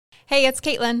Hey, it's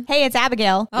Caitlin. Hey, it's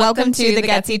Abigail. Welcome to The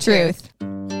Gutsy Truth.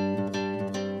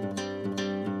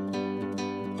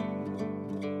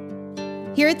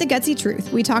 Here at The Gutsy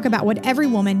Truth, we talk about what every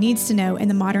woman needs to know in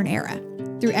the modern era.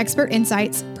 Through expert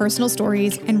insights, personal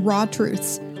stories, and raw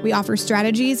truths, we offer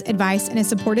strategies, advice, and a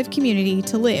supportive community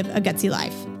to live a gutsy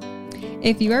life.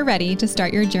 If you are ready to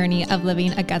start your journey of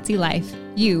living a gutsy life,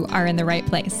 you are in the right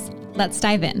place. Let's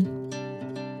dive in.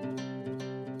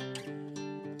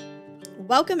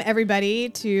 Welcome, everybody,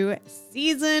 to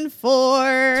Season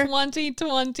 4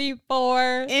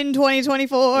 2024. in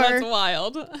 2024. That's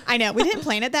wild. I know, we didn't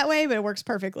plan it that way, but it works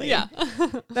perfectly. Yeah.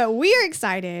 But we are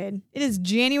excited. It is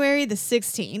January the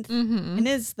 16th, and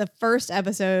it is the first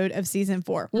episode of Season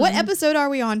 4. What episode are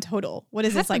we on total? What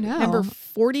is this, like number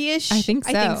 40-ish? I think so.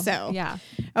 I think so. Yeah.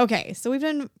 Okay, so we've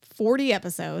done 40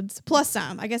 episodes, plus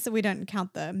some. I guess that we don't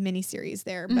count the mini-series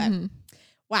there, but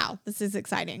wow, this is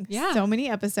exciting. Yeah. So many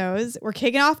episodes. We're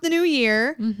kicking off the new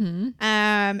year. Mm-hmm.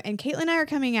 And Caitlin and I are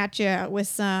coming at you with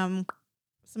some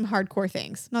hardcore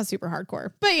things. Not super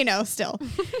hardcore, but still.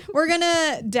 We're going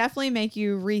to definitely make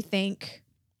you rethink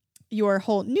your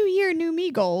whole new year, new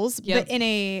me goals, but in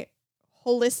a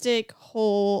holistic,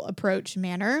 whole approach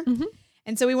manner. Mm-hmm.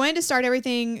 And so we wanted to start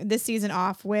everything this season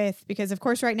off with, because of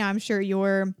course right now I'm sure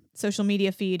your social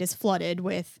media feed is flooded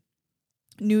with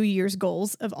New Year's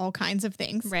goals of all kinds of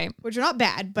things, Right. which are not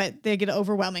bad, but they get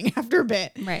overwhelming after a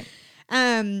bit. Right.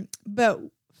 But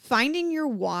finding your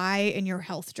why in your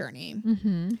health journey.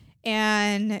 Mm-hmm.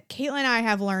 And Caitlin and I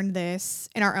have learned this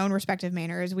in our own respective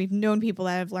manners. We've known people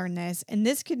that have learned this, and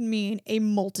this could mean a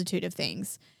multitude of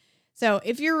things. So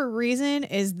if your reason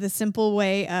is the simple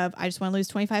way of, I just want to lose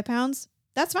 25 pounds,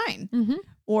 that's fine. Mm-hmm.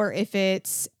 Or if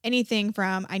it's anything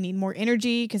from, I need more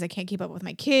energy because I can't keep up with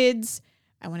my kids,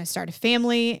 I want to start a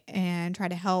family and try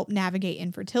to help navigate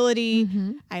infertility.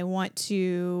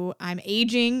 Mm-hmm. I'm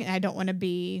aging and I don't want to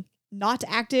be not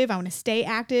active. I want to stay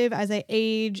active as I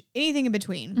age, anything in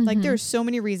between. Mm-hmm. Like there's so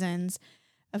many reasons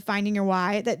of finding your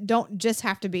why that don't just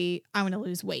have to be, I want to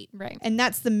lose weight. Right. And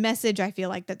that's the message I feel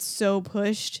like that's so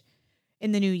pushed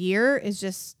in the new year, is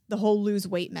just the whole lose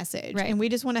weight message. Right. And we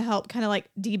just want to help kind of like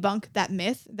debunk that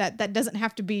myth that doesn't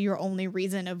have to be your only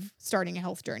reason of starting a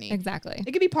health journey. Exactly.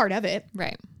 It could be part of it.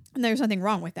 Right. And there's nothing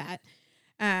wrong with that.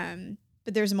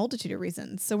 But there's a multitude of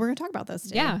reasons. So we're going to talk about those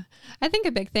today. Yeah. I think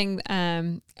a big thing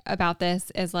about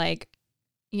this is like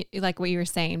what you were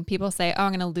saying. People say, oh,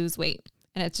 I'm going to lose weight.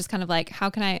 And it's just kind of like,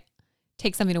 how can I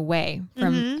take something away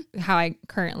from how I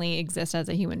currently exist as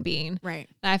a human being? Right.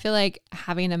 And I feel like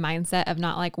having a mindset of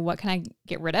not like, what can I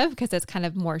get rid of? Because it's kind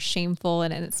of more shameful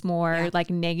and it's more like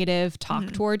negative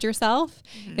talk towards yourself.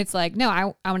 It's like, no,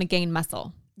 I want to gain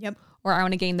muscle. Yep. Or I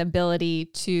want to gain the ability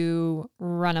to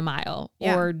run a mile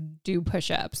or do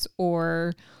push-ups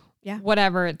or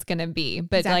whatever it's going to be.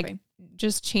 But like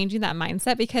just changing that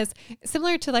mindset, because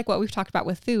similar to like what we've talked about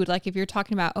with food, like if you're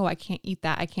talking about, oh, I can't eat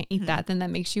that, then that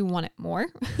makes you want it more.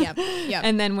 Yep. Yep.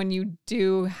 And then when you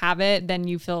do have it, then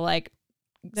you feel like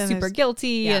super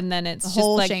guilty, and then it's the just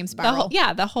whole like shame spiral.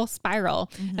 the whole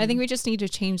spiral. And I think we just need to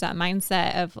change that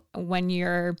mindset of when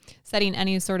you're setting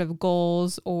any sort of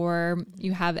goals or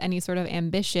you have any sort of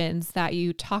ambitions, that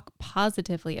you talk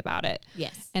positively about it.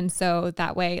 Yes. And so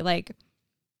that way, like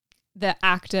the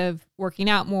act of working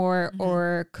out more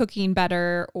or cooking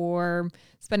better or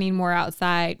spending more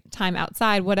time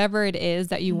outside, whatever it is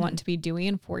that you want to be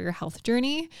doing for your health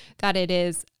journey, that it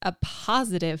is a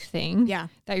positive thing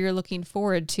that you're looking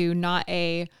forward to, not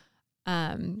a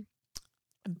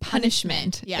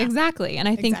punishment. Yeah, exactly. And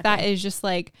I think that is just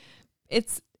like,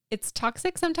 it's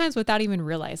toxic sometimes without even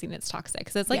realizing it's toxic.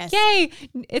 So it's like, yay,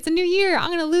 it's a new year, I'm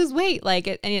going to lose weight. Like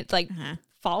it, and it's like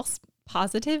false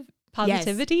positivity,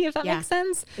 if that makes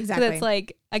sense. Exactly. So it's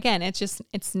like, again,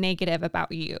 it's negative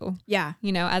about you. Yeah.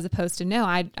 As opposed to, no,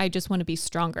 I just want to be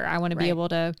stronger. I want to be able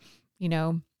to,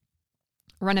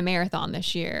 run a marathon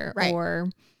this year or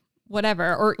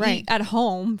whatever, or eat at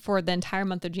home for the entire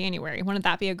month of January. Wouldn't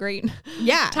that be a great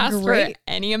task for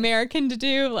any American to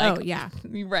do? Like,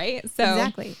 right. So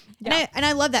exactly. Yeah. And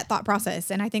I love that thought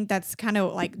process. And I think that's kind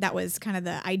of like, that was kind of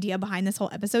the idea behind this whole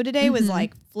episode today, was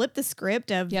like flip the script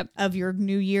of your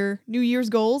New Year's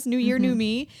goals, new year, new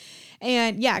me.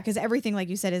 And because everything, like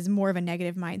you said, is more of a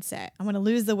negative mindset. I want to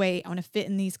lose the weight. I want to fit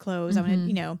in these clothes. I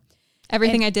want to,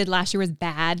 everything I did last year was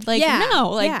bad.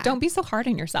 Like, don't be so hard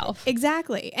on yourself.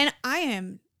 Exactly.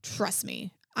 And trust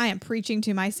me, I am preaching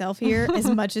to myself here as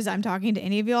much as I'm talking to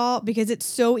any of y'all, because it's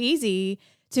so easy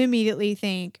to immediately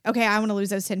think, okay, I want to lose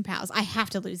those 10 pounds. I have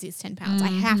to lose these 10 pounds. I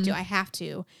have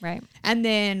to. Right. And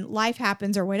then life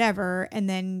happens or whatever. And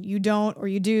then you don't, or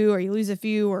you do, or you lose a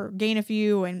few or gain a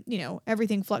few, and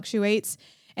everything fluctuates.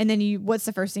 And then what's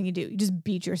the first thing you do? You just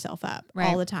beat yourself up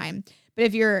all the time. But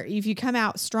if you come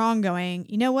out strong going,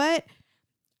 you know what?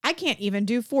 I can't even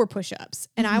do 4 push-ups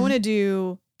and I want to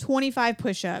do 25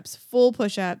 push-ups, full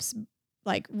push-ups,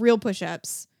 like real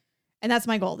push-ups. And that's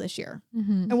my goal this year.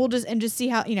 And we'll just see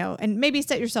how, and maybe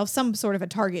set yourself some sort of a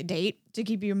target date to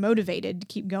keep you motivated to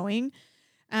keep going.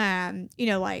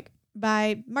 Like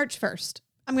by March 1st,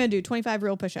 I'm going to do 25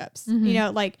 real push-ups,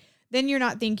 then you're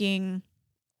not thinking,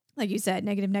 like you said,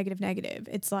 negative.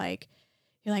 It's like,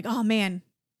 you're like, oh man,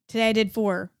 today I did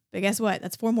 4, but guess what?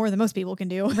 That's 4 more than most people can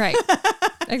do. Right.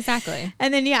 Exactly.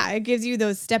 And then, it gives you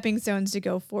those stepping stones to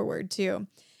go forward too.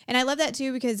 And I love that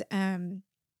too, because,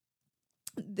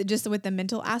 just with the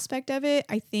mental aspect of it,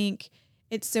 I think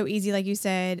it's so easy, like you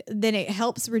said, then it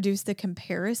helps reduce the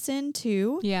comparison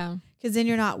too. Yeah. Because then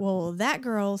you're not, well, that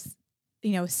girl's,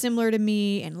 similar to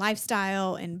me in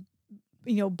lifestyle and,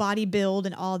 body build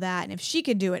and all that. And if she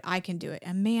could do it, I can do it.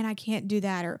 And man, I can't do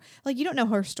that. Or like, you don't know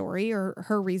her story or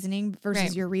her reasoning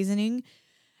versus your reasoning.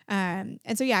 And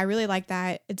so, I really like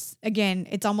that.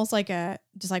 It's almost like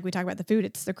just like we talk about the food,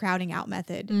 it's the crowding out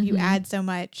method. You add so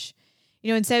much.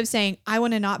 Instead of saying, I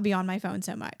want to not be on my phone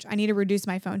so much, I need to reduce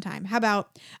my phone time. How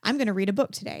about I'm going to read a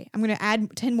book today? I'm going to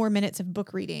add 10 more minutes of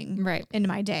book reading into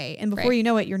my day. And before you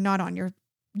know it, you're not on your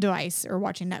device or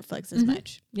watching Netflix as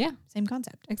much. Yeah. Same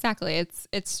concept. Exactly.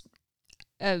 It's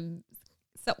a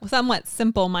somewhat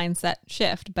simple mindset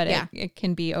shift, but it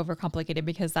can be overcomplicated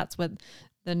because that's what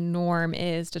the norm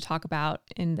is to talk about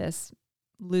in this.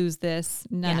 Lose this,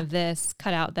 none of this,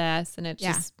 cut out this. And it's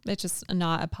just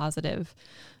not a positive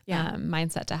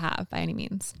mindset to have by any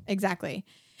means. Exactly.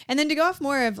 And then to go off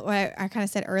more of what I kind of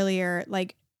said earlier,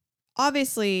 like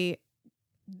obviously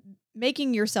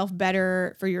making yourself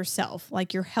better for yourself,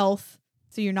 like your health.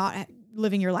 So you're not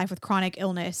living your life with chronic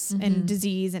illness and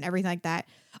disease and everything like that.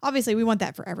 Obviously we want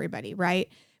that for everybody. Right.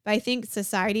 But I think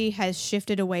society has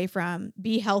shifted away from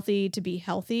be healthy to be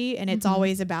healthy. And it's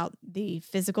always about the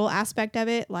physical aspect of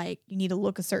it. Like you need to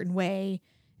look a certain way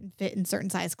and fit in certain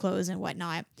size clothes and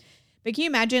whatnot. But can you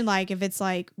imagine like, if it's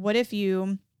like, what if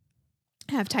you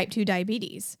have type 2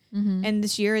 diabetes and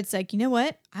this year it's like, you know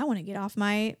what? I want to get off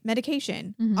my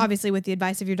medication. Obviously with the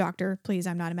advice of your doctor, please.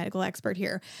 I'm not a medical expert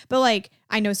here, but like,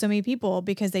 I know so many people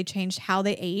because they changed how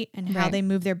they ate and how they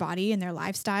move their body and their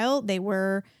lifestyle. They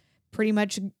were pretty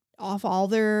much off all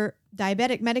their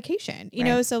diabetic medication, you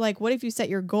know? So like, what if you set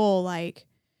your goal? Like,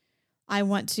 I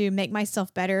want to make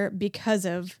myself better because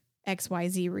of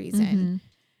XYZ reason.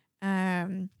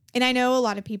 And I know a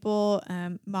lot of people,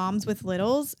 moms with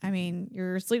littles, I mean,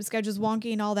 your sleep schedule's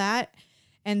wonky and all that.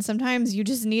 And sometimes you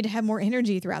just need to have more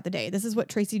energy throughout the day. This is what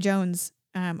Tracy Jones,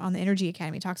 on the Energy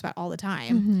Academy talks about all the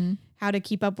time, how to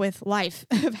keep up with life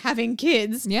of having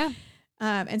kids. Yeah.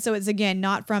 And so it's again,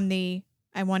 not from the,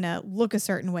 I want to look a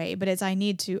certain way, but it's, I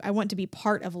want to be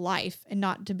part of life and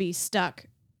not to be stuck,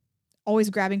 always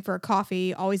grabbing for a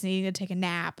coffee, always needing to take a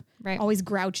nap, always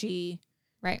grouchy,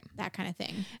 that kind of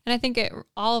thing. And I think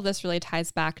all of this really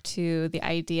ties back to the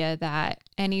idea that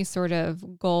any sort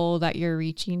of goal that you're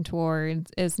reaching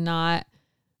towards is not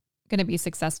going to be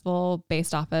successful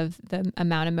based off of the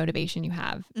amount of motivation you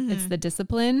have. It's the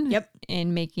discipline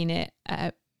in making it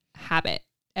a habit.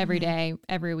 Every day,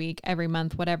 every week, every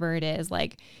month, whatever it is,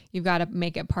 like you've got to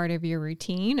make it part of your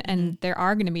routine. And there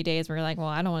are going to be days where you're like, well,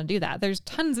 I don't want to do that. There's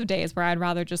tons of days where I'd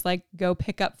rather just like go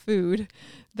pick up food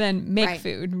than make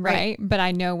food. Right. But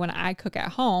I know when I cook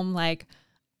at home, like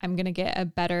I'm going to get a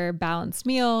better balanced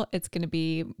meal. It's going to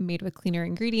be made with cleaner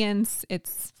ingredients.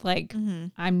 It's like,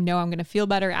 I know I'm going to feel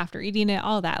better after eating it,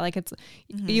 all that. Like it's,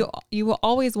 you will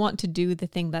always want to do the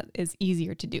thing that is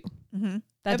easier to do.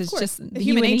 That is just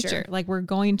human nature. Like we're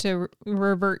going to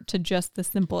revert to just the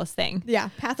simplest thing. Yeah.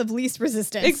 Path of least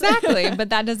resistance. Exactly. But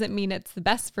that doesn't mean it's the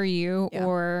best for you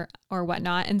or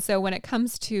whatnot. And so when it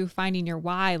comes to finding your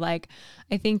why, like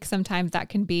I think sometimes that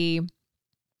can be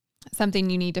something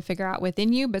you need to figure out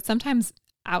within you, but sometimes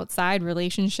outside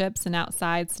relationships and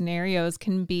outside scenarios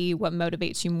can be what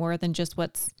motivates you more than just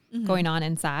what's going on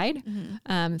inside.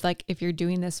 Like if you're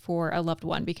doing this for a loved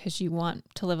one because you want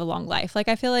to live a long life. Like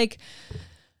I feel like,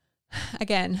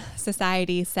 again,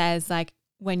 society says like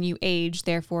when you age,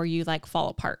 therefore you like fall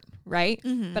apart. Right.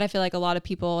 But I feel like a lot of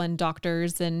people and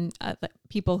doctors and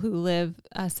people who live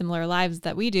similar lives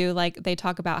that we do, like they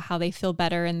talk about how they feel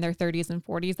better in their 30s and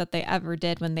 40s that they ever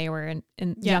did when they were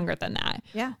in younger than that.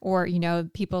 Yeah. Or, you know,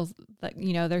 people that,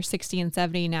 you know, they're 60 and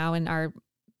 70 now and are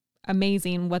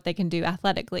amazing what they can do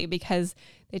athletically because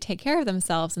they take care of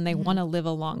themselves and they want to live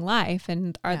a long life.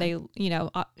 And are they, you know,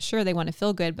 sure they want to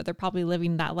feel good, but they're probably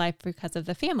living that life because of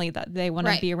the family that they want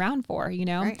to be around for, you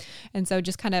know? And so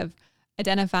just kind of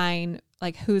identifying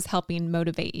like who's helping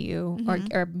motivate you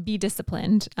or be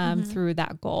disciplined through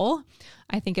that goal,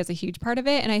 I think is a huge part of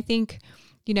it. And I think,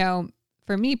 you know,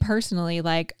 for me personally,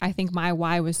 like I think my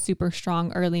why was super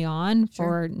strong early on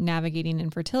for navigating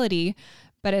infertility,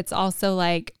 but it's also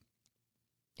like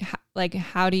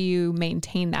how do you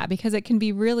maintain that? Because it can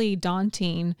be really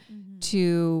daunting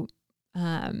to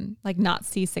like not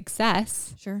see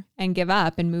success and give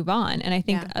up and move on. And I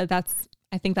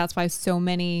think that's why so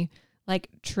many like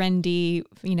trendy,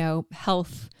 you know,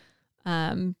 health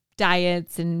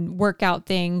diets and workout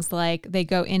things, like they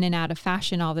go in and out of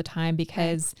fashion all the time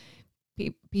because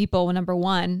people, number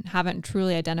one, haven't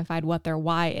truly identified what their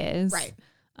why is,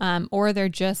 or they're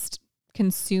just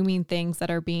consuming things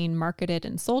that are being marketed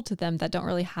and sold to them that don't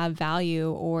really have value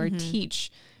or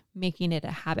teach making it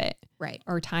a habit,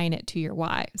 or tying it to your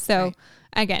why. So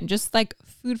again, just like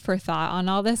food for thought on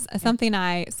all this. Something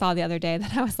I saw the other day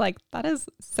that I was like, that is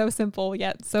so simple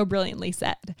yet so brilliantly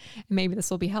said. And maybe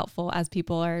this will be helpful as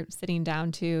people are sitting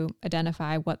down to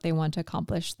identify what they want to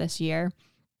accomplish this year.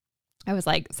 I was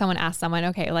like, someone asked someone,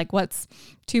 okay, like what's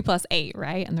 2 + 8,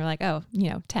 right? And they're like, oh,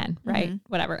 you know, 10, right?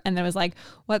 Whatever. And then it was like,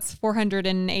 what's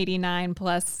 489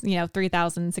 plus, you know,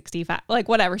 3,065, like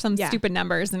whatever, some stupid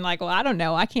numbers. And like, well, I don't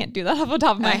know. I can't do that off the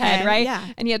top of my head, right? Yeah.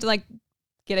 And you had to like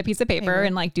get a piece of paper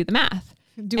and like do the math.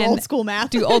 Do old school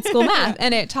math.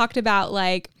 And it talked about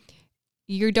like,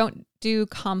 you don't do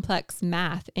complex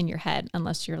math in your head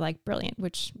unless you're like brilliant,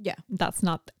 which that's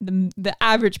not the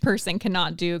average person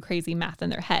cannot do crazy math in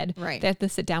their head. Right. They have to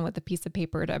sit down with a piece of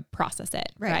paper to process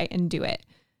it. Right. And do it.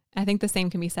 I think the same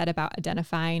can be said about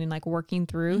identifying and like working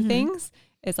through things.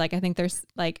 It's like, I think there's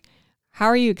like, how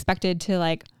are you expected to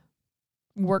like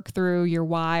work through your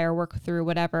why or work through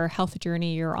whatever health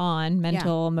journey you're on,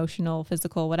 mental, emotional,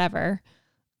 physical, whatever,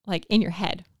 like in your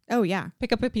head? Oh yeah.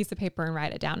 Pick up a piece of paper and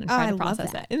write it down and try to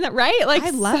process it. Isn't that right? Like I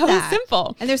love so that.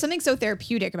 Simple. And there's something so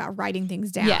therapeutic about writing things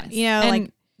down. Yes. You know, and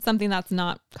like something that's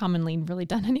not commonly really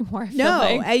done anymore.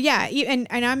 And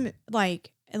I'm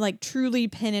like truly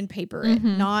pen and paper it,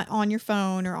 not on your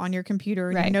phone or on your computer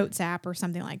or your notes app or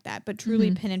something like that, but truly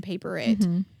pen and paper it.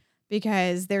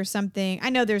 Because there's something, I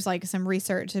know there's like some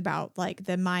research about like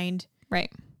the mind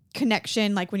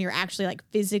connection, like when you're actually like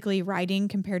physically writing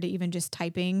compared to even just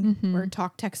typing or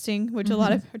talk texting, which a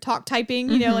lot of talk typing,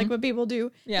 you know, like what people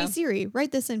do. Hey Siri,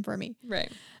 write this in for me.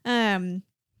 Right.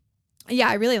 Yeah,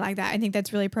 I really like that. I think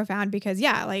that's really profound because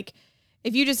like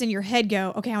if you just in your head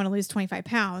go, okay, I want to lose 25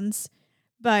 pounds,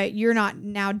 but you're not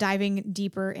now diving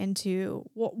deeper into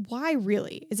why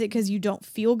really? Is it because you don't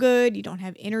feel good? You don't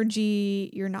have energy?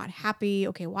 You're not happy?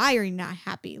 Okay, why are you not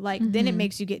happy? Like then it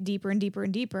makes you get deeper and deeper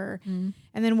and deeper. And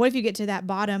then what if you get to that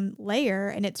bottom layer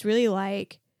and it's really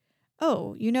like,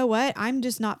 oh, you know what? I'm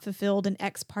just not fulfilled in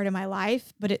X part of my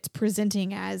life, but it's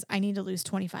presenting as I need to lose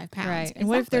 25 pounds. Right, and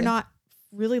what if they're not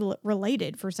really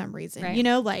related for some reason? You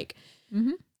know, like,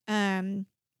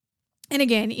 and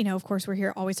again, you know, of course, we're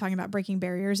here always talking about breaking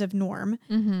barriers of norm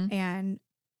and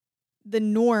the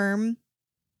norm,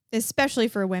 especially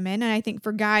for women. And I think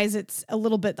for guys, it's a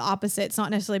little bit the opposite. It's not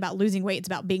necessarily about losing weight. It's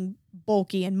about being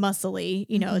bulky and muscly.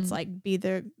 You know, it's like be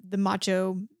the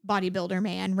macho bodybuilder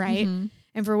man, right?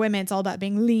 And for women, it's all about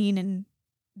being lean and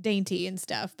dainty and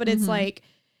stuff. But it's like,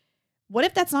 what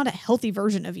if that's not a healthy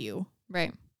version of you?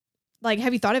 Right. Like,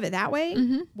 have you thought of it that way?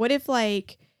 What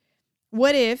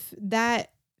if that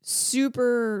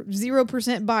super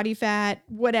 0% body fat,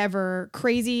 whatever,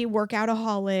 crazy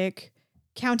workoutaholic,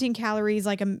 counting calories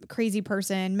like a crazy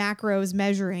person, macros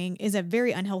measuring is a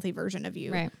very unhealthy version of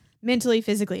you, mentally,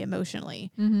 physically,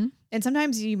 emotionally. And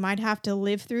sometimes you might have to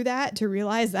live through that to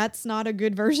realize that's not a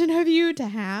good version of you to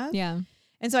have. Yeah.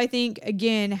 And so I think,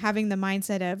 again, having the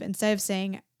mindset of instead of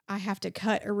saying I have to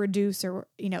cut or reduce or,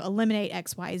 you know, eliminate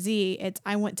X, Y, Z, it's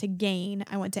I want to gain,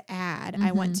 I want to add,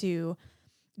 I want to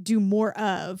do more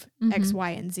of X,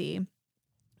 Y, and Z.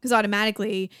 Because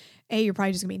automatically, you're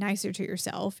probably just gonna be nicer to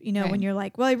yourself, you know, when you're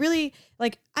like, well, I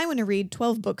want to read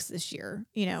 12 books this year,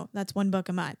 you know, that's 1 book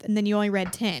a month. And then you only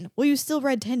read 10. Well, you still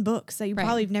read 10 books that you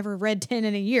probably have never read 10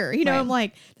 in a year. You know, I'm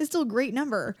like, that's still a great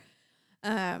number.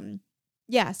 So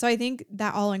I think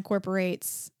that all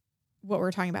incorporates what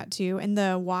we're talking about too. And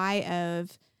the why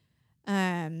of,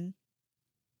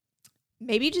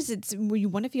 maybe just it's you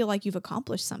want to feel like you've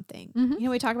accomplished something. You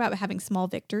know, we talk about having small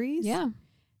victories. Yeah.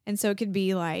 And so it could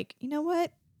be like, you know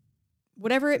what?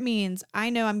 Whatever it means, I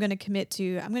know I'm going to commit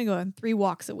to, I'm going to go on 3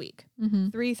 walks a week,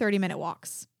 3 30-minute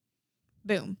walks.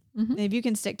 Boom. And if you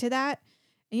can stick to that,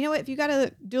 and you know what? If you got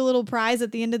to do a little prize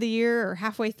at the end of the year or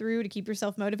halfway through to keep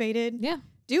yourself motivated,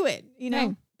 do it. You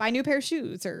know, buy a new pair of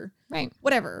shoes or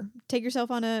whatever. Take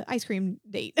yourself on a ice cream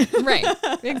date. Right.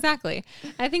 Exactly.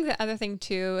 I think the other thing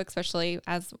too, especially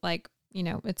as like, you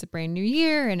know, it's a brand new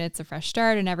year and it's a fresh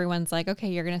start and everyone's like, okay,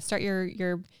 you're going to start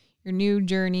your new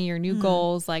journey, your new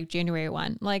goals, like January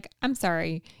 1. Like, I'm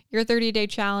sorry, your 30-day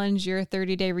challenge, your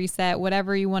 30-day reset,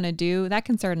 whatever you want to do, that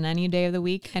can start on any day of the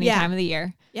week, any time of the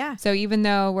year. Yeah. So even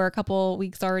though we're a couple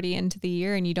weeks already into the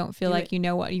year and you don't feel like you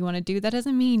know what you want to do, that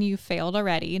doesn't mean you failed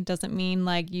already. It doesn't mean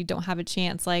like you don't have a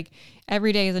chance. Like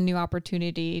every day is a new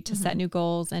opportunity to set new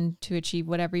goals and to achieve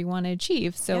whatever you want to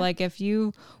achieve. So like if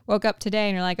you woke up today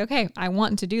and you're like, okay, I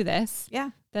want to do this. Yeah.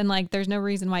 Then like there's no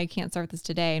reason why you can't start this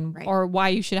today and or why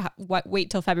you should wait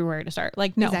till February to start.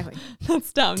 Like, no, exactly.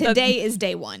 That's dumb. Today is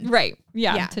day one. Right.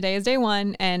 Yeah. Today is day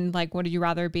one. And like, would you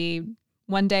rather be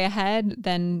one day ahead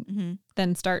than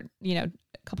start, you know,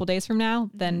 a couple days from now?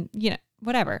 Then, you know,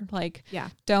 whatever. Like,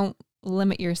 don't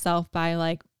limit yourself by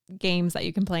like games that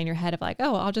you can play in your head of like,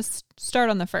 oh, I'll just start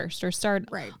on the 1st or start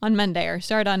on Monday or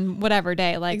start on whatever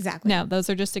day. Like, no, those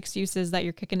are just excuses that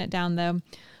you're kicking it down the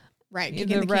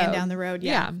kicking the can down the road.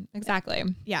 Yeah, exactly.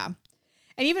 Yeah.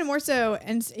 And even more so,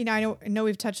 and you know, I know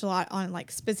we've touched a lot on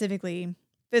like specifically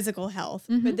physical health,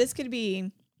 but this could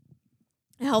be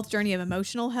a health journey of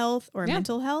emotional health or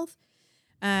mental health.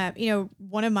 You know,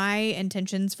 one of my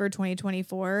intentions for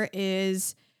 2024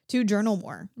 is to journal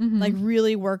more, like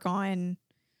really work on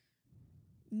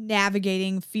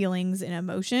navigating feelings and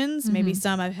emotions. Maybe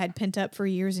some I've had pent up for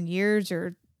years and years,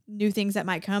 or new things that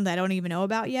might come that I don't even know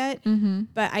about yet.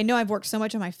 But I know I've worked so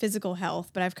much on my physical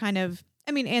health, but I've kind of,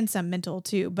 I mean, and some mental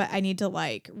too, but I need to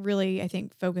like really, I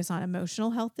think, focus on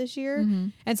emotional health this year.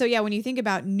 And so, yeah, when you think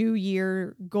about new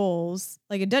year goals,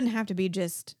 like it doesn't have to be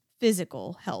just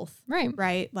physical health,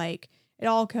 right? Like it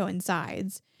all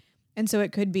coincides. And so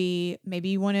it could be, maybe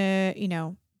you want to, you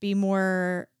know, be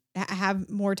more, have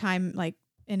more time like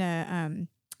in a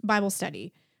Bible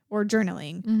study or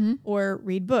journaling or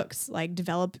read books, like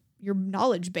develop your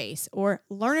knowledge base or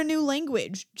learn a new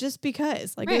language just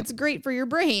because like it's great for your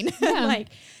brain. Like,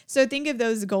 so think of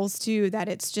those goals too, that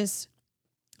it's just,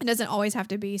 it doesn't always have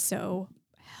to be so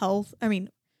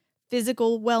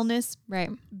physical wellness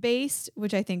based,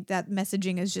 which I think that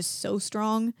messaging is just so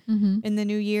strong in the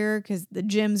new year because the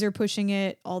gyms are pushing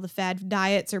it. All the fad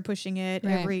diets are pushing it.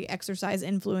 Every exercise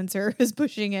influencer is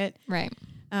pushing it.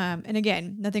 And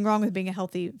again, nothing wrong with being a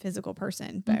healthy physical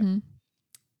person, but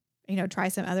you know, try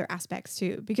some other aspects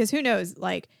too, because who knows,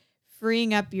 like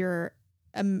freeing up your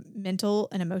mental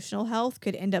and emotional health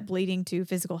could end up leading to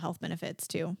physical health benefits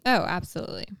too. Oh,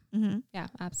 absolutely. Yeah,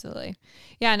 absolutely.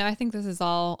 Yeah, no, I think this is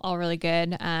all really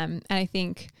good. And I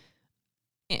think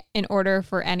in order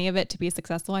for any of it to be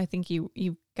successful, I think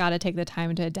you've got to take the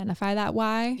time to identify that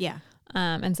why. Yeah.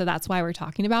 And so that's why we're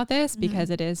talking about this, because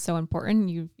it is so important.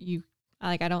 You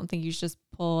like, I don't think you should just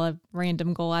pull a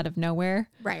random goal out of nowhere.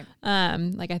 Right.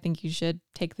 Like I think you should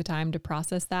take the time to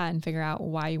process that and figure out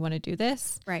why you want to do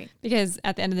this. Right. Because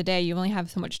at the end of the day, you only have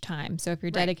so much time. So if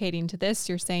you're dedicating to this,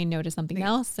 you're saying no to something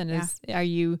else. And are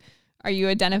you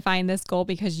identifying this goal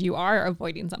because you are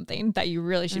avoiding something that you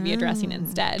really should be addressing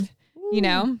instead? Ooh, you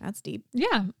know? That's deep.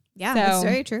 Yeah. Yeah, that's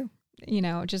very true. You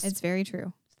know, just it's very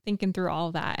true. Thinking through all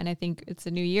of that. And I think it's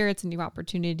a new year. It's a new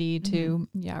opportunity to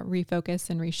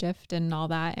refocus and reshift and all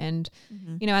that. And,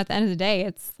 you know, at the end of the day,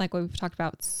 it's like what we've talked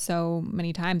about so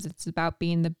many times. It's about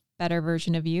being the better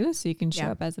version of you. So you can show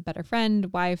up as a better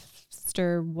friend, wife,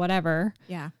 sister, whatever.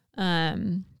 Yeah.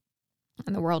 And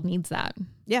the world needs that.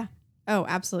 Yeah. Oh,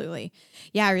 absolutely.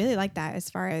 Yeah. I really like that as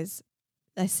far as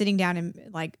sitting down and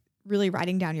like really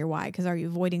writing down your why, because are you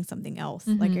avoiding something else?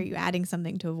 Like, are you adding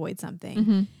something to avoid something?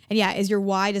 And yeah, is your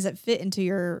why, does it fit into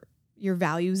your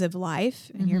values of life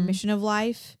and your mission of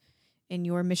life and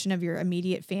your mission of your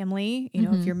immediate family? You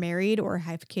know, if you're married or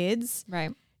have kids,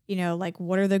 right? You know, like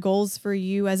what are the goals for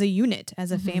you as a unit,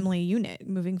 as a family unit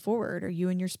moving forward, or you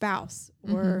and your spouse,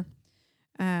 or,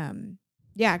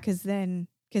 because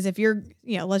if you're,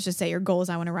 you know, let's just say your goal is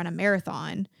I want to run a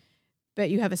marathon, but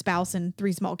you have a spouse and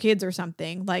 3 small kids or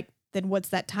something, like, then what's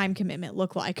that time commitment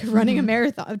look like running a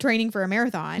marathon, training for a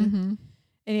marathon?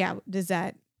 And yeah, does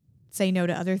that say no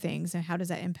to other things, and how does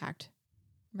that impact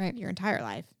your entire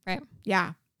life? Right.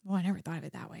 Yeah. Well, I never thought of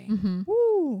it that way.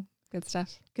 Woo. Good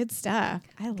stuff. Good stuff.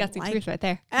 Gutsy truth right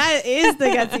there. That is the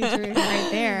gutsy truth right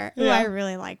there. Ooh, I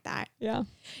really like that. Yeah.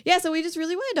 Yeah. So we just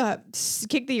really wanted to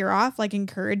kick the year off, like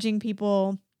encouraging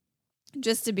people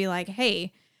just to be like,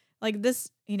 hey, like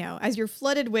this, you know, as you're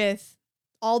flooded with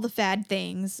all the fad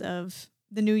things of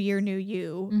the new year, new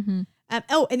you. And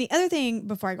the other thing,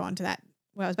 before I go on to that,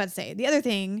 what I was about to say, the other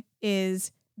thing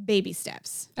is baby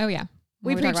steps. Oh, yeah.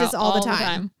 We preach this all the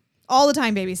time. all the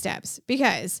time baby steps,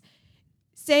 because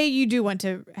say you do want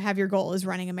to have your goal is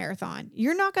running a marathon.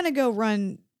 You're not going to go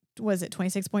run, was it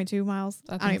 26.2 miles?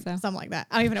 I think so. Something like that.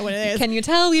 I don't even know what it is. Can you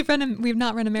tell we've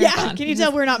not run a marathon? Yeah, can you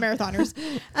tell we're not marathoners?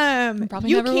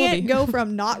 You can't go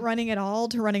from not running at all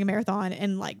to running a marathon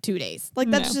in like 2 days.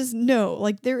 Like that's just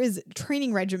like there is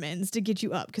training regimens to get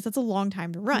you up, because that's a long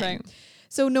time to run. Right.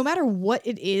 So no matter what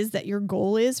it is that your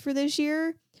goal is for this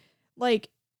year, like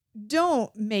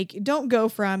don't go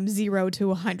from 0 to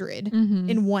 100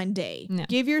 in one day. No.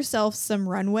 Give yourself some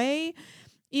runway.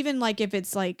 Even like if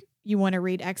it's like you want to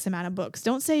read X amount of books,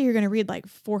 don't say you're going to read like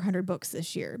 400 books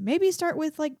this year. Maybe start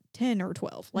with like 10 or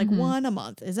 12, like one a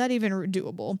month. Is that even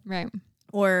doable? Right.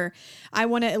 Or I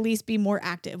want to at least be more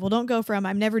active. Well, don't go from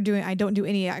I don't do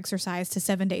any exercise to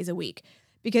 7 days a week.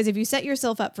 Because if you set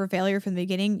yourself up for failure from the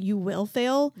beginning, you will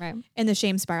fail. Right. And the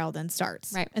shame spiral then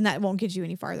starts. Right. And that won't get you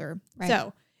any farther. Right.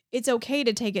 So it's okay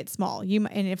to take it small.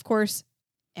 And of course,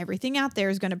 everything out there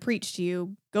is going to preach to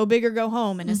you, go big or go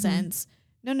home in a sense.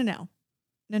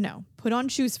 No. Put on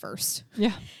shoes first.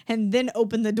 Yeah. And then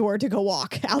open the door to go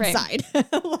walk outside.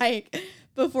 Right. Like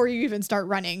before you even start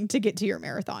running to get to your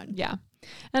marathon. Yeah.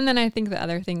 And then I think the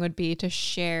other thing would be to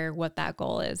share what that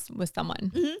goal is with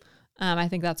someone. I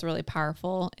think that's really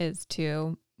powerful, is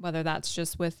to, whether that's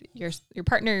just with your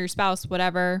partner, your spouse,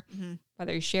 whatever,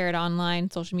 whether you share it online,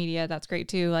 social media, that's great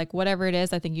too. Like whatever it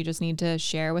is, I think you just need to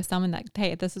share with someone that,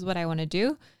 hey, this is what I want to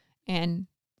do. And,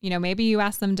 maybe you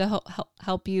ask them to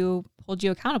help you, hold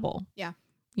you accountable. Yeah.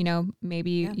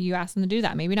 Maybe you ask them to do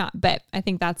that, maybe not. But I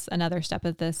think that's another step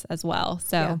of this as well.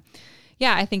 So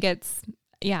I think it's,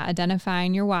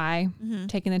 identifying your why,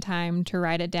 taking the time to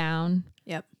write it down.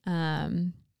 Yep.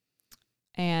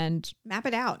 And map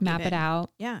it out.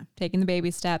 Yeah. Taking the baby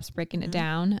steps, breaking it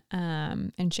down,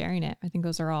 and sharing it. I think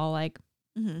those are all like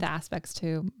the aspects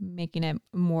to making it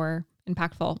more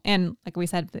impactful. And like we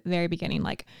said at the very beginning,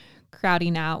 like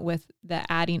crowding out with the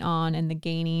adding on and the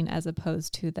gaining, as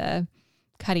opposed to the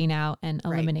cutting out and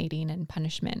eliminating and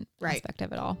punishment aspect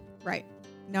of it all. Right.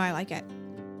 No, I like it.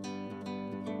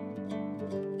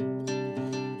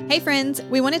 Hey friends,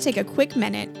 we want to take a quick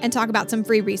minute and talk about some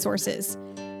free resources.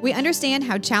 We understand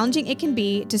how challenging it can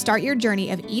be to start your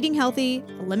journey of eating healthy,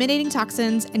 eliminating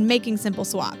toxins, and making simple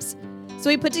swaps. So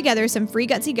we put together some free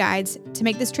Gutsy guides to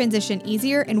make this transition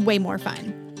easier and way more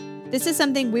fun. This is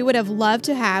something we would have loved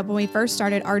to have when we first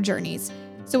started our journeys,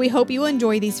 so we hope you will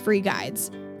enjoy these free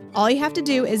guides. All you have to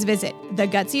do is visit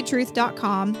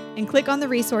thegutsytruth.com and click on the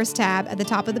resource tab at the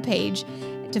top of the page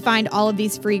to find all of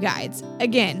these free guides.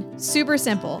 Again, super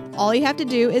simple. All you have to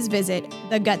do is visit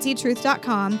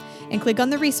thegutsytruth.com and click on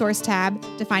the resource tab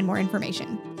to find more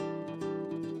information.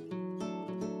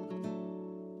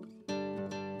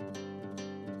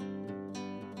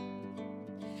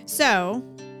 So,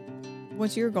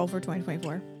 what's your goal for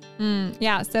 2024?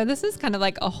 So this is kind of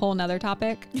like a whole nother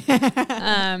topic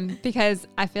because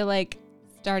I feel like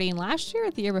starting last year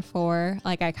or the year before,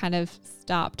 like I kind of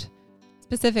stopped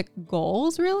specific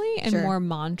goals really and more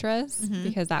mantras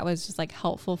because that was just like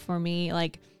helpful for me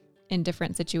like in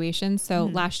different situations. So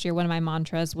last year one of my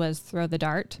mantras was throw the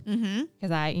dart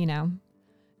because I,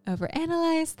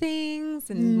 overanalyze things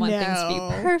and want things to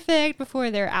be perfect before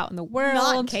they're out in the world.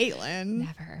 Not Caitlin.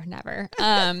 Never.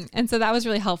 And so that was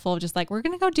really helpful. Just like, we're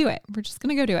going to go do it. We're just going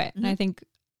to go do it. And I think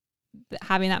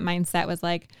having that mindset was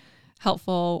like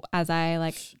helpful as I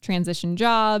like transition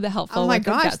job, helpful. Oh my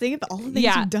gosh. Think of all the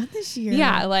things you've done this year.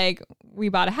 Yeah. Like we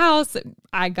bought a house.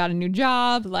 I got a new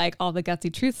job, like all the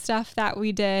Gutsy Truth stuff that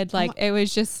we did. Like it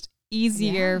was just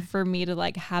easier for me to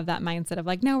like have that mindset of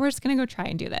like, no, we're just going to go try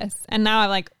and do this. And now I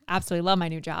like absolutely love my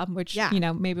new job, which,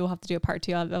 maybe we'll have to do a part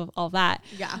 2 of all that.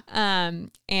 Yeah.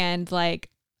 And like,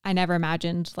 I never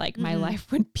imagined like my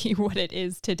life would be what it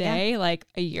is today, like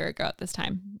a year ago at this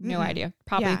time. No idea.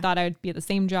 Probably thought I would be at the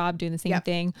same job, doing the same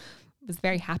thing. Was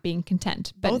very happy and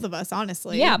content. But both of us,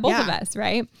 honestly. Yeah, both of us.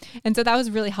 Right. And so that was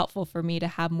really helpful for me to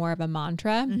have more of a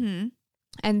mantra.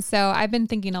 And so I've been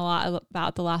thinking a lot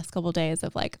about the last couple of days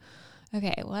of like,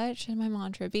 okay, what should my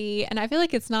mantra be? And I feel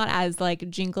like it's not as like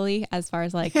jingly as far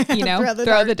as like,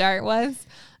 throw the dart was.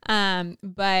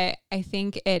 But I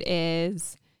think it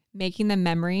is making the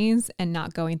memories and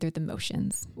not going through the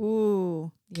motions.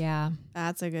 Ooh. Yeah.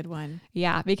 That's a good one.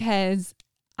 Yeah. Because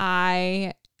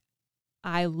I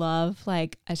love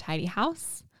like a tidy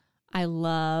house. I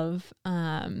love,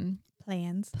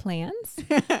 plans.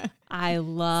 I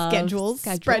love schedules.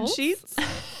 Spreadsheets.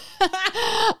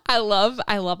 I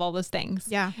love all those things.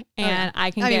 Yeah. And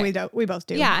we both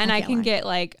do. Yeah. And I can get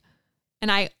like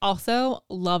And I also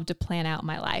love to plan out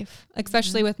my life,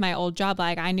 especially with my old job.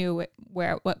 Like I knew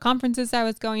what conferences I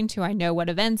was going to. I know what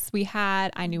events we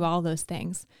had. I knew all those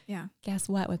things. Yeah. Guess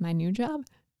what? With my new job,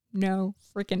 no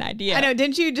freaking idea. I know.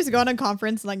 Didn't you just go on a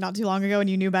conference like not too long ago and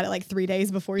you knew about it like 3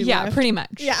 days before you left? Yeah, pretty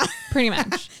much. Yeah. Pretty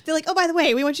much. They're like, oh, by the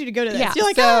way, we want you to go to this. Yeah. You're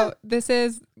like, so this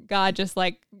is God just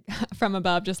like from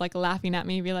above, just like laughing at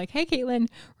me, be like, hey, Caitlin,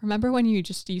 remember when you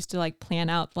just used to like plan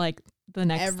out like the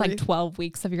next like 12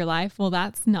 weeks of your life? Well,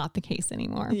 that's not the case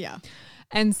anymore. Yeah.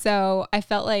 And so I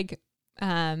felt like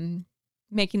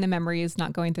making the memories,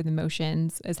 not going through the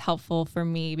motions is helpful for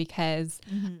me because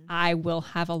I will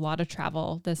have a lot of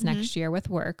travel this next year with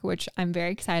work, which I'm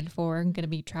very excited for. I'm going to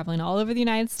be traveling all over the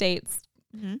United States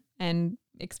and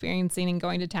experiencing and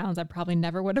going to towns I probably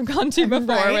never would have gone to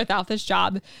before without this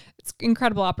job. It's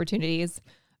incredible opportunities,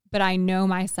 but I know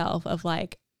myself of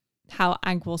like how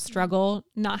I will struggle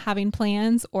not having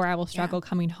plans, or I will struggle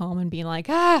coming home and being like,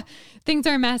 things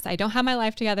are a mess. I don't have my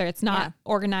life together. It's not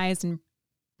organized and,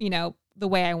 you know, the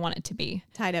way I want it to be.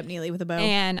 Tied up neatly with a bow.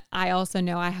 And I also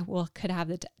know I could have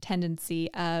the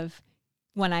tendency of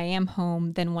when I am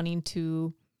home, then wanting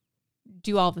to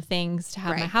do all the things to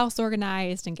have my house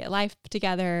organized and get life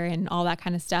together and all that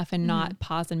kind of stuff and not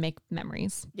pause and make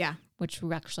memories. Yeah. Which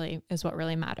actually is what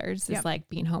really matters is like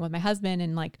being home with my husband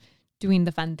and like doing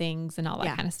the fun things and all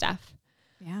that kind of stuff.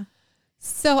 Yeah.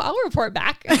 So I'll report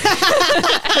back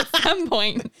at some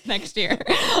point next year.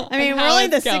 I mean, we're only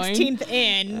the 16th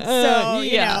in, so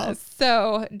you know.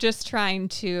 So just trying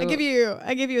to. I give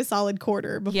you a solid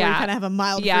quarter before you kind of have a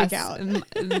mild freak out.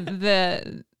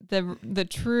 the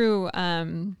true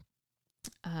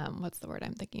what's the word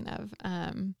I'm thinking of?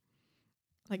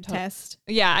 Like test.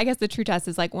 Yeah, I guess the true test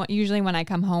is like usually when I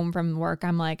come home from work,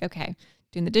 I'm like, okay,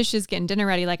 doing the dishes, getting dinner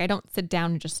ready. Like I don't sit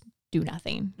down and just do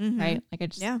nothing, right? Like I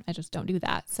just don't do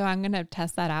that. So I'm going to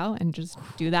test that out and just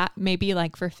do that. Maybe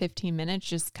like for 15 minutes,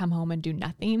 just come home and do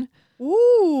nothing.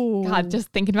 Ooh. God,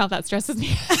 just thinking about that stresses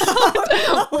me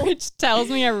out, which tells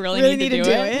me I really need to do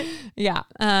it. Yeah.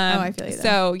 I feel you.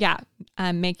 So yeah,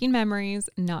 making memories,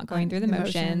 not going through the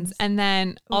motions. And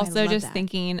then also just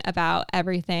thinking about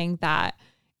everything that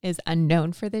is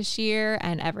unknown for this year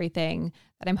and everything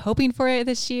that I'm hoping for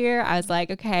this year. I was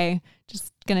like, okay,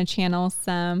 just going to channel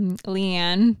some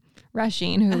Leanne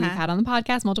Rushing, who we've had on the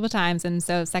podcast multiple times. And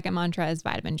so second mantra is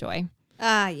vitamin joy.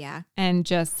 Yeah. And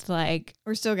just like,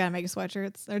 we're still going to make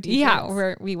sweatshirts or t-shirts.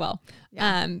 Yeah, we will.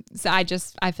 Yeah. So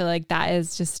I feel like that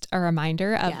is just a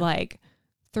reminder of like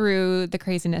through the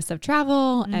craziness of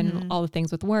travel and all the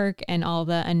things with work and all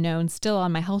the unknowns still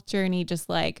on my health journey, just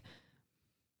like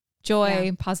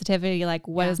joy, positivity, like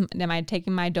am I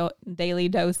taking my daily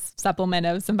dose supplement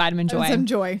of some vitamin joy? Some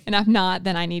joy. And if not,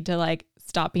 then I need to like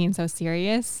stop being so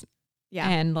serious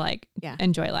and like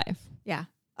enjoy life. Yeah.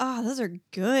 Oh, those are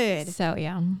good. So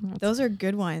yeah. Those are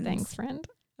good ones. Thanks, friend.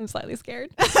 I'm slightly scared.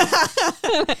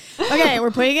 Okay, we're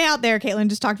putting it out there. Caitlin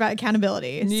just talked about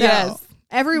accountability. So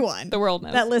everyone the world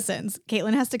knows that listens,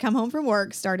 Caitlin has to come home from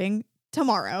work starting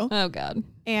tomorrow. Oh God.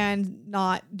 And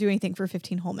not do anything for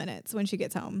 15 whole minutes when she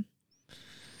gets home.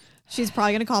 She's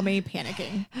probably going to call me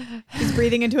panicking. She's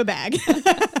breathing into a bag.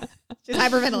 She's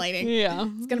hyperventilating. Yeah.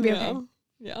 It's going to be okay.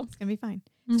 Yeah. It's going to be fine.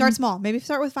 Start small. Maybe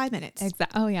start with 5 minutes.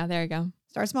 Exactly. Oh yeah. There you go.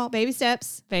 Start small. Baby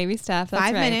steps. Baby steps. That's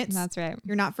 5 right. minutes. That's right.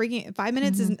 You're not freaking. 5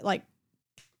 minutes isn't like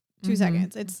 2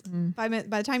 seconds. It's 5 minutes.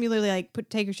 By the time you literally like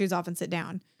take your shoes off and sit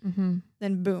down,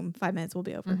 then boom, 5 minutes will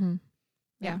be over.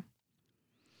 Yeah.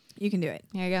 You can do it.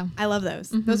 There you go. I love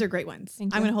those. Those are great ones.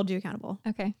 Thank I'm you. going to hold you accountable.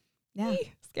 Okay. Yeah.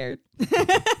 Scared.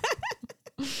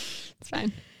 It's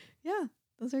fine. Yeah.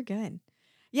 Those are good.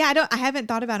 Yeah. I haven't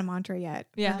thought about a mantra yet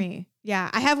for me. Yeah.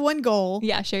 I have one goal.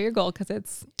 Yeah. Share your goal. Cause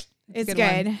it's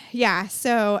good. Yeah.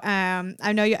 So,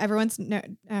 I know everyone's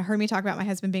heard me talk about my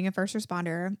husband being a first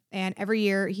responder, and every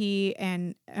year he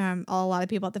and, a lot of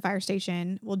people at the fire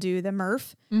station will do the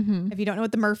Murph. If you don't know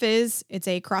what the Murph is, it's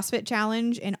a CrossFit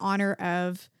challenge in honor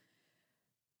of,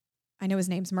 I know his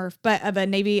name's Murph, but of a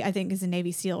Navy, I think is a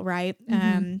Navy SEAL, right?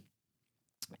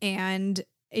 And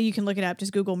you can look it up,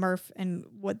 just Google Murph and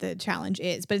what the challenge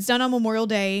is, but it's done on Memorial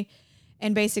Day.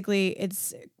 And basically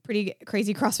it's pretty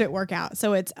crazy CrossFit workout.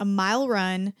 So it's a mile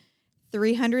run,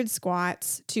 300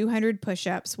 squats, 200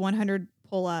 push-ups, 100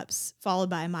 pull-ups, followed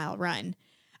by a mile run.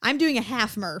 I'm doing a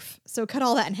half Murph. So cut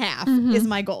all that in half is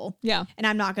my goal. Yeah. And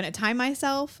I'm not going to time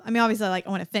myself. I mean, obviously like I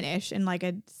want to finish in like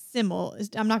a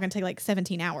I'm not going to take like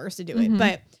 17 hours to do it,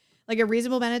 but like a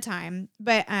reasonable amount of time.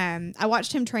 But, I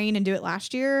watched him train and do it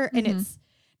last year, and it's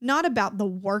not about the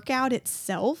workout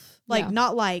itself. Like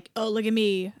not like, oh, look at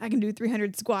me, I can do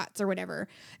 300 squats or whatever.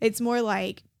 It's more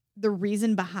like the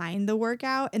reason behind the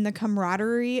workout and the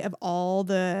camaraderie of all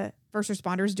the first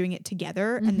responders doing it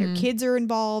together, and their kids are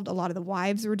involved. A lot of the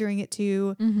wives were doing it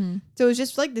too. So it was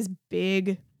just like this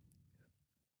big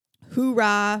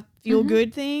hoorah, feel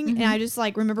good thing. And I just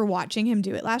like remember watching him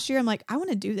do it last year. I'm like, I want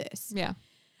to do this. Yeah.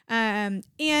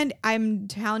 And I'm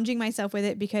challenging myself with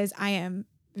it because I am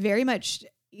very much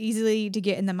easily to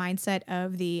get in the mindset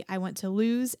of I want to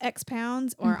lose X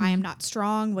pounds, or I am not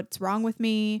strong. What's wrong with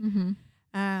me?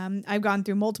 I've gone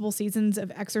through multiple seasons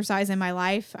of exercise in my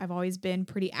life. I've always been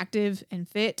pretty active and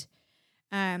fit.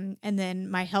 And then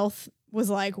my health was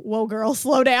like, whoa, girl,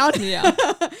 slow down. Yeah.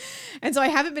 And so I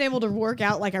haven't been able to work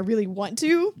out like I really want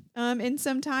to in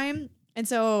some time. And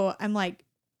so I'm like,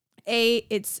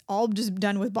 it's all just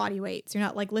done with body weights. You're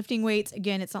not like lifting weights.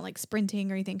 Again, it's not like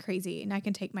sprinting or anything crazy, and I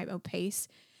can take my own pace.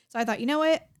 So I thought, you know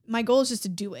what? My goal is just to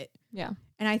do it. Yeah.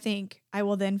 And I think I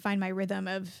will then find my rhythm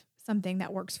of something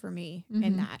that works for me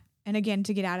in that. And again,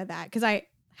 to get out of that, because I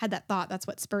had that thought, that's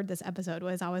what spurred this episode,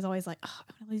 was I was always like, oh,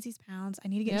 I want to lose these pounds. I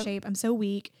need to get in shape. I'm so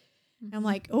weak. And I'm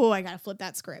like, oh, I got to flip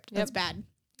that script. That's bad.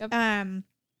 Yep.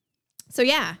 So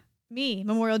yeah,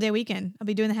 Memorial Day weekend, I'll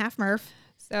be doing the half Murph.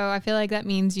 So I feel like that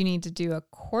means you need to do a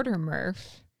quarter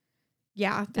Murph.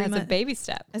 Yeah. As a baby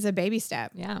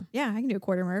step. Yeah. Yeah, I can do a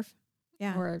quarter Murph.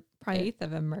 Yeah. Or probably eighth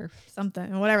of a Murph.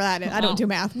 Something. Whatever that is. I don't do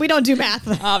math. We don't do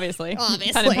math. Obviously.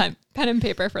 Pen and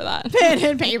paper for that. Pen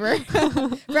and paper.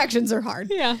 Fractions are hard.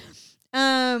 Yeah.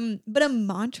 But a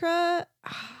mantra,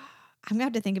 I'm gonna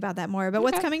have to think about that more. But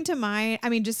what's coming to mind, I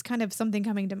mean, just kind of something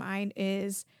coming to mind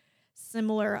is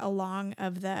similar along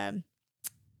of the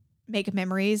make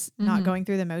memories, not going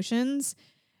through the motions,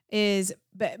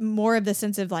 but more of the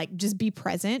sense of like, just be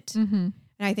present.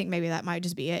 And I think maybe that might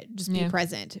just be it. Just be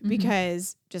present,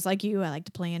 because just like you, I like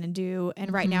to plan and do.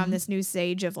 And right now in this new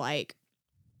stage of like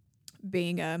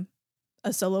being a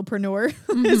solopreneur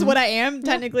is what I am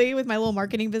technically with my little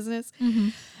marketing business.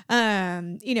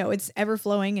 It's ever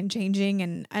flowing and changing,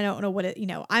 and I don't know what it,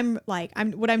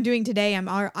 what I'm doing today. I'm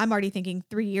already thinking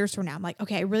 3 years from now. I'm like,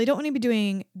 okay, I really don't want to be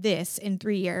doing this in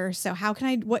 3 years. So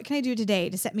what can I do today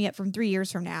to set me up from 3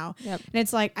 years from now? Yep. And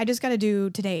it's like, I just got to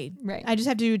do today. Right. I just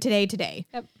have to do today.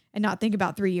 Yep. And not think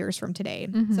about 3 years from today.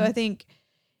 So I think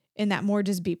in that more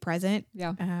just be present.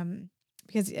 Yeah.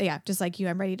 Because just like you,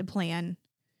 I'm ready to plan.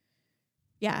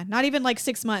 Yeah, not even like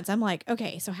 6 months. I'm like,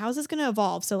 okay, so how's this going to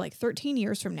evolve? So like 13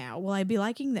 years from now, will I be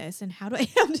liking this? And how do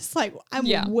I'm just like,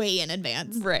 I'm way in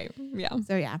advance. Right. Yeah.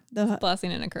 So yeah. It's a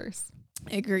blessing and a curse.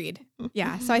 Agreed.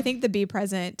 Yeah. So I think the be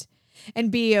present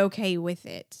and be okay with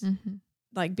it.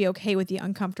 Like be okay with the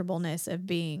uncomfortableness of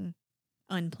being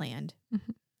unplanned.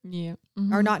 Yeah.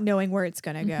 Or not knowing where it's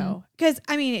going to go. Because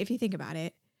I mean, if you think about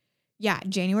it,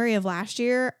 January of last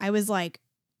year, I was like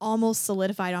almost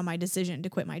solidified on my decision to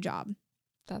quit my job.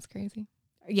 That's crazy.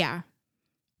 Yeah.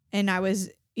 And I was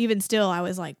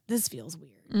like, this feels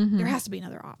weird. There has to be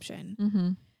another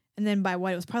option. And then by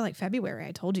what, it was probably like February,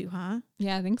 I told you, huh?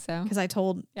 Yeah, I think so. Because I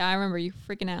remember you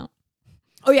freaking out.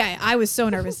 Oh yeah, I was so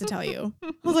nervous to tell you.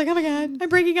 I was like, oh my God, I'm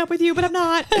breaking up with you, but I'm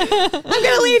not. I'm going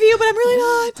to leave you, but I'm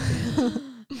really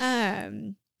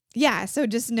not. Yeah, so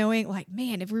just knowing like,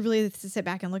 man, if we really sit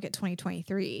back and look at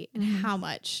 2023 and how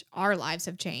much our lives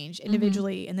have changed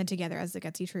individually and then together as the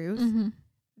Gutsy Truth,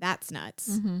 that's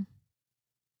nuts.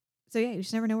 So yeah, you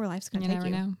just never know where life's going to take you. You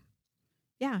never know.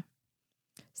 Yeah.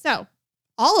 So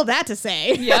all of that to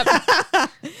say. Yep.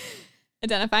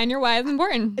 Identifying your why is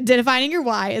important. Identifying your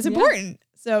why is important.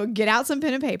 So get out some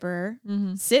pen and paper,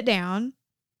 sit down.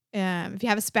 If you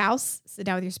have a spouse, sit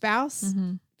down with your spouse. If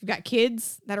you've got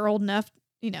kids that are old enough,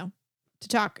 to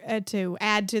talk, to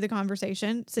add to the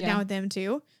conversation, sit down with them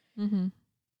too.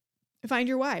 Find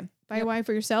your why. Find a why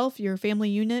for yourself, your family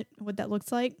unit, what that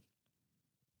looks like.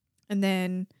 And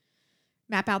then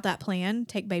map out that plan,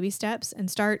 take baby steps, and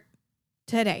start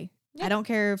today. Yep. I don't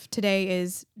care if today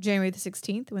is January the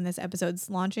 16th when this episode's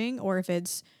launching, or if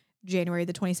it's January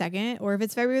the 22nd, or if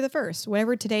it's February the 1st.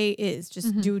 Whatever today is,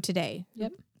 just do today.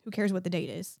 Yep. Who cares what the date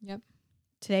is? Yep.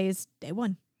 Today is day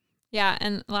one. Yeah,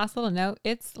 and last little note,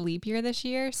 it's leap year this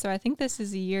year, so I think this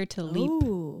is a year to leap.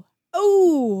 Ooh.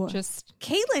 Oh, just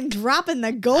Caitlin dropping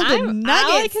the golden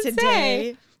nuggets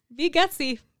today. Be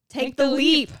gutsy. Take the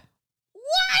leap.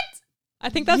 What? I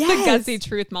think that's the Gutsy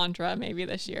Truth mantra maybe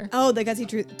this year. Oh, the Gutsy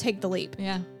Truth. Take the leap.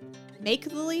 Yeah. Make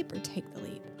the leap or take the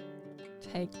leap?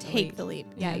 Take the leap.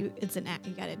 Yeah, it's an act.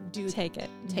 You got to do. Take it.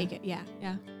 Take it. Yeah.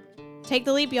 Yeah. Take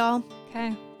the leap, y'all.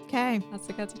 Okay. That's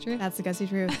the Gutsy Truth. That's the Gutsy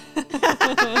Truth.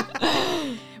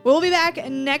 We'll be back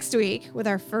next week with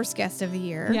our first guest of the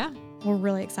year. Yeah. We're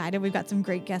really excited. We've got some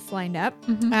great guests lined up.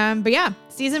 But yeah,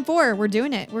 season 4, we're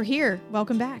doing it. We're here.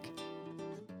 Welcome back.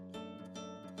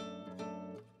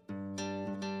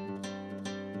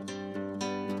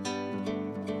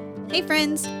 Hey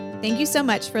friends, thank you so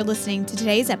much for listening to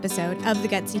today's episode of The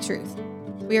Gutsy Truth.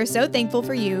 We are so thankful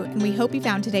for you, and we hope you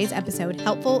found today's episode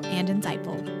helpful and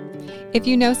insightful. If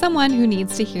you know someone who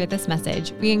needs to hear this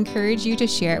message, we encourage you to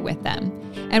share it with them.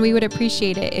 And we would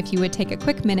appreciate it if you would take a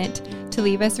quick minute to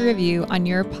leave us a review on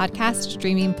your podcast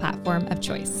streaming platform of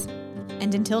choice.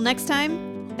 And until next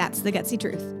time, that's The Gutsy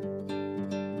Truth.